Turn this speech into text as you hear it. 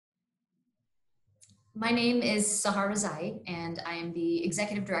My name is Sahaar Rezaie, and I am the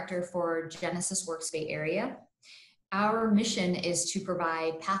Executive Director for Genesys Works Bay Area. Our mission is to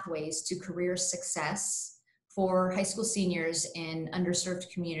provide pathways to career success for high school seniors in underserved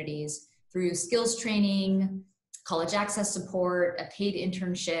communities through skills training, college access support, a paid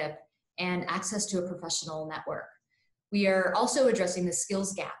internship, and access to a professional network. We are also addressing the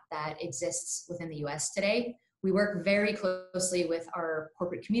skills gap that exists within the US today. We work very closely with our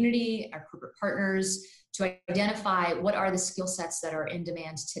corporate community, our corporate partners, to identify what are the skill sets that are in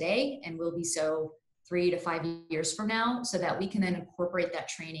demand today and will be so 3 to 5 years from now, so that we can then incorporate that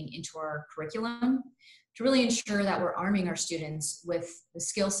training into our curriculum to really ensure that we're arming our students with the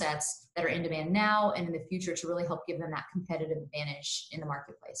skill sets that are in demand now and in the future to really help give them that competitive advantage in the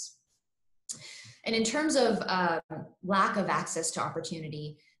marketplace. And in terms of lack of access to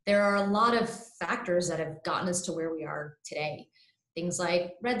opportunity, there are a lot of factors that have gotten us to where we are today. Things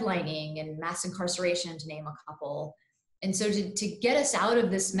like redlining and mass incarceration, to name a couple. And so to get us out of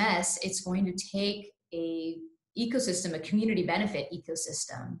this mess, it's going to take a ecosystem, a community benefit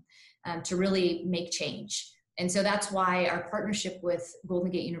ecosystem, to really make change. And so that's why our partnership with Golden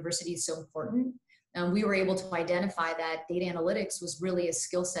Gate University is so important. We were able to identify that data analytics was really a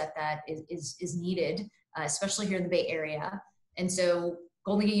skill set that is needed, especially here in the Bay Area. And so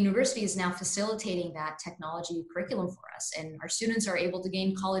Golden Gate University is now facilitating that technology curriculum for us. And our students are able to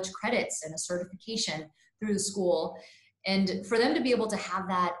gain college credits and a certification through the school. And for them to be able to have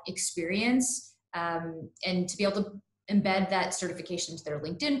that experience and to be able to embed that certification into their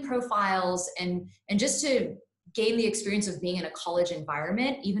LinkedIn profiles and just to gain the experience of being in a college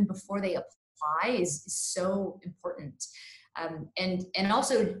environment even before they apply is so important. And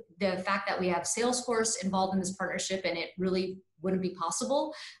also the fact that we have Salesforce involved in this partnership, and it really wouldn't be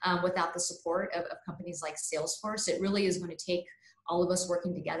possible without the support of companies like Salesforce. It really is going to take all of us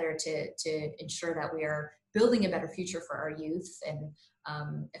working together to ensure that we are building a better future for our youth and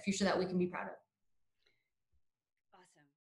a future that we can be proud of.